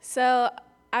So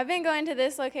I've been going to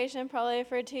this location probably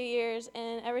for 2 years,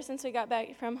 and ever since we got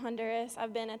back from Honduras,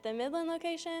 I've been at the Midland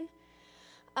location.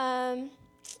 I'm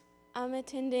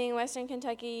attending Western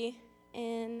Kentucky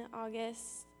in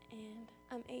August, and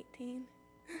I'm 18.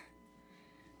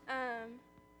 A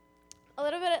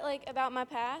little bit about my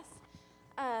past,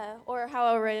 or how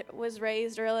I was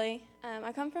raised, really.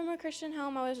 I come from a Christian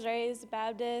home. I was raised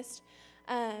Baptist.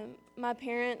 My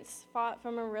parents fought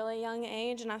from a really young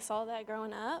age, and I saw that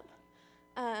growing up.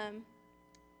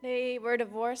 They were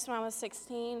divorced when I was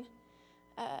 16.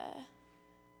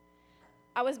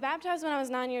 I was baptized when I was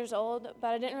 9 years old, but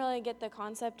I didn't really get the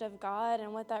concept of God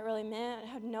and what that really meant. I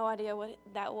had no idea what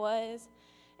that was.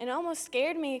 And it almost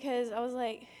scared me because I was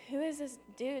like, who is this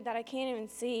dude that I can't even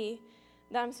see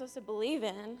that I'm supposed to believe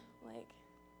in?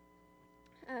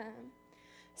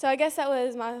 So I guess that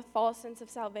was my false sense of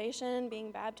salvation,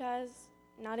 being baptized,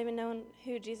 not even knowing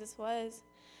who Jesus was.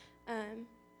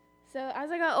 So as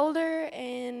I got older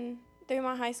and through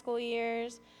my high school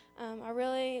years, I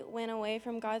really went away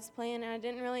from God's plan, and I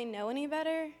didn't really know any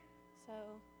better. So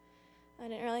I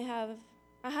didn't really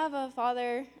I have a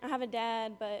father, I have a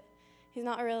dad, but he's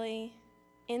not really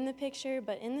in the picture,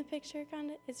 but in the picture, kind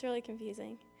of. It's really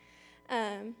confusing.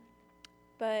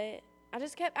 But I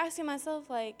just kept asking myself,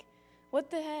 what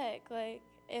the heck?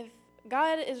 If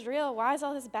God is real, why is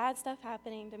all this bad stuff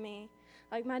happening to me?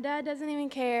 My dad doesn't even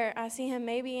care. I see him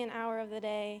maybe an hour of the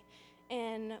day.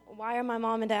 And why are my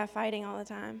mom and dad fighting all the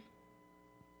time?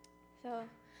 So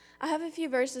I have a few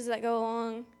verses that go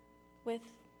along with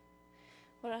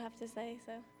what I have to say.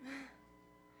 So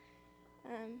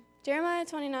Jeremiah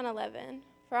 29:11.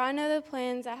 For I know the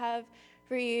plans I have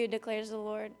for you, declares the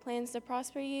Lord. Plans to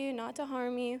prosper you, not to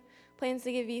harm you. Plans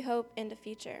to give you hope in the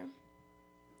future.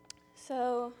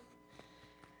 So,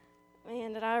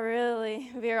 man, did I really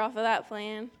veer off of that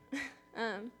plan.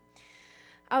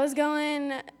 I was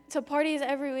going to parties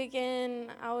every weekend.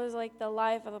 I was like the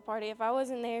life of the party. If I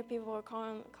wasn't there, people were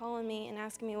calling me and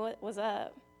asking me what was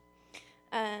up.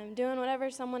 Doing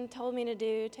whatever someone told me to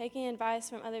do, taking advice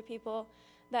from other people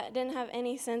that didn't have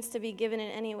any sense to be given in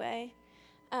any way.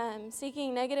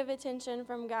 Seeking negative attention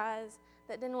from guys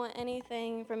that didn't want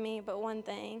anything from me but one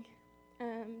thing.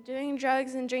 Doing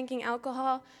drugs and drinking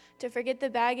alcohol to forget the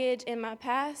baggage in my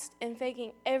past, and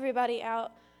faking everybody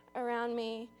out around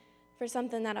me for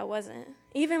something that I wasn't,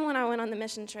 even when I went on the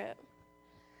mission trip.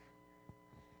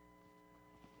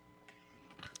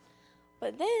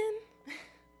 But then,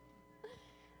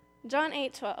 John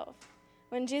 8:12,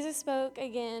 when Jesus spoke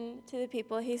again to the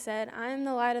people, he said, I am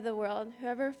the light of the world.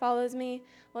 Whoever follows me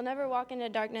will never walk into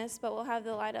darkness, but will have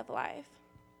the light of life.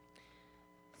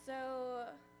 So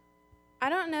I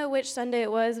don't know which Sunday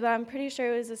it was, but I'm pretty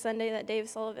sure it was the Sunday that Dave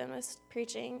Sullivan was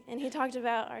preaching, and he talked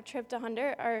about our trip to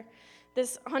Honduras,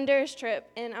 this Honduras trip,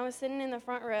 and I was sitting in the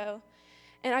front row,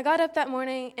 and I got up that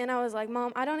morning, and I was like,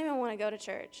 Mom, I don't even want to go to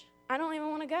church. I don't even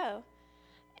want to go.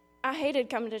 I hated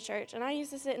coming to church, and I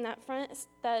used to sit in that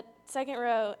second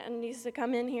row, and used to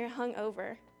come in here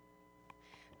hungover.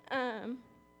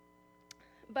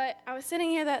 But I was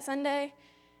sitting here that Sunday,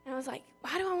 and I was like,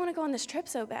 why do I want to go on this trip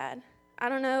so bad? I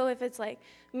don't know if it's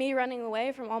me running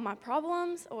away from all my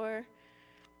problems or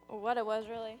what it was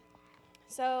really.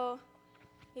 So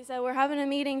he said, we're having a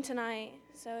meeting tonight,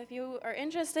 so if you are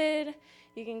interested,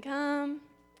 you can come.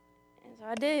 And so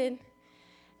I did.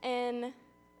 And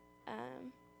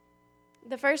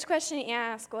the first question he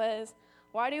asked was,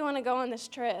 why do you want to go on this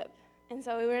trip? And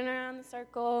so we went around the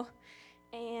circle,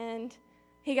 and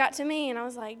he got to me, and I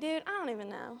was like, dude, I don't even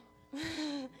know.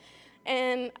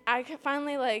 And I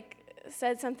finally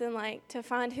said something to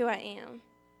find who I am,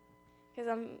 because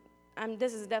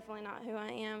this is definitely not who I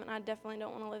am, and I definitely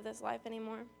don't want to live this life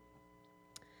anymore.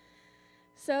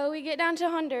 So we get down to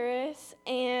Honduras,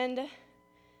 and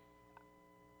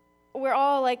we're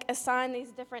all assigned these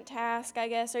different tasks, I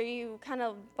guess, or you kind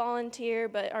of volunteer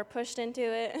but are pushed into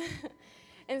it.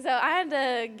 And so I had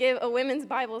to give a women's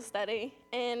Bible study,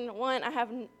 and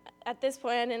at this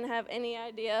point I didn't have any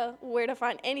idea where to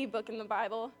find any book in the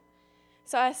Bible.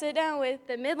 So I sit down with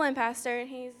the Midland pastor, and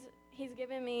he's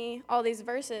giving me all these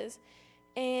verses,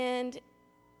 and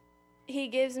he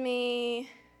gives me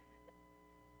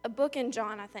a book in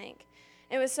John, I think.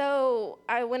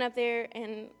 I went up there,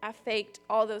 and I faked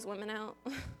all those women out.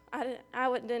 I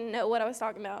didn't know what I was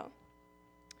talking about.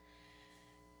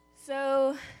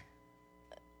 So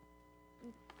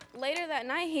later that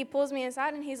night, he pulls me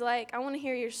aside, and he's like, I want to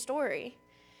hear your story.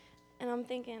 And I'm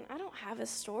thinking, I don't have a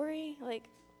story.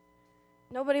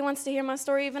 Nobody wants to hear my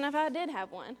story, even if I did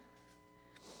have one.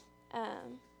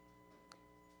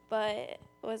 But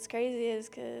what's crazy is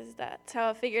because that's how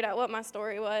I figured out what my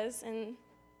story was. And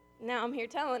now I'm here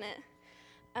telling it.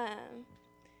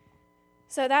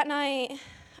 So that night,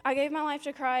 I gave my life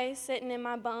to Christ sitting in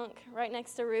my bunk right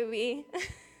next to Ruby,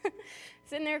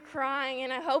 sitting there crying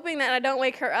and hoping that I don't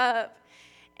wake her up.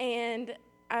 And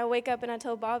I wake up and I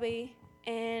told Bobby,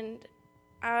 and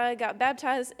I got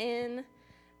baptized in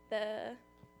the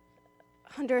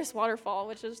Honduras waterfall,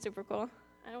 which was super cool.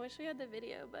 I wish we had the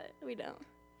video, but we don't.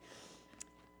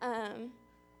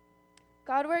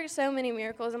 God worked so many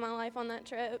miracles in my life on that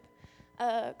trip.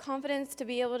 Confidence to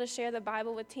be able to share the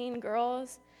Bible with teen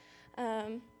girls,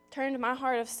 turned my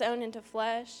heart of stone into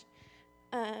flesh,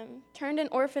 turned an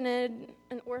orphan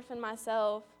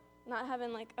myself, not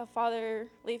having like a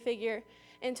fatherly figure,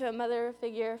 into a mother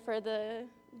figure for the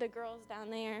girls down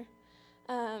there,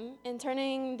 and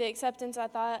turning the acceptance I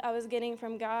thought I was getting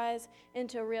from guys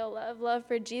into real love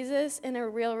for Jesus and a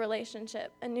real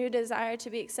relationship, a new desire to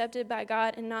be accepted by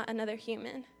God and not another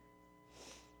human.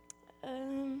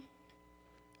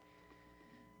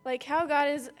 Like how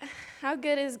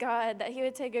good is God that he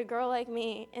would take a girl like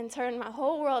me and turn my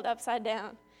whole world upside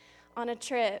down on a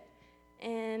trip,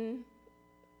 and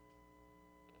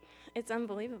it's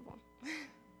unbelievable.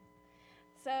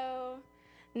 So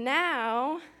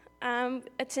now I'm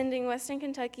attending Western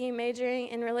Kentucky, majoring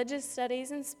in religious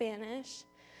studies and Spanish.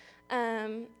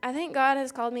 I think God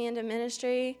has called me into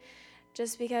ministry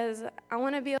just because I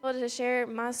want to be able to share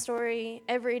my story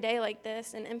every day like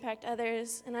this and impact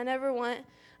others. And I never want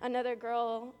another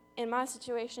girl in my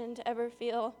situation to ever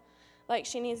feel like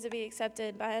she needs to be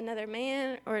accepted by another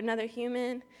man or another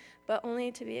human, but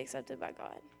only to be accepted by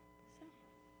God.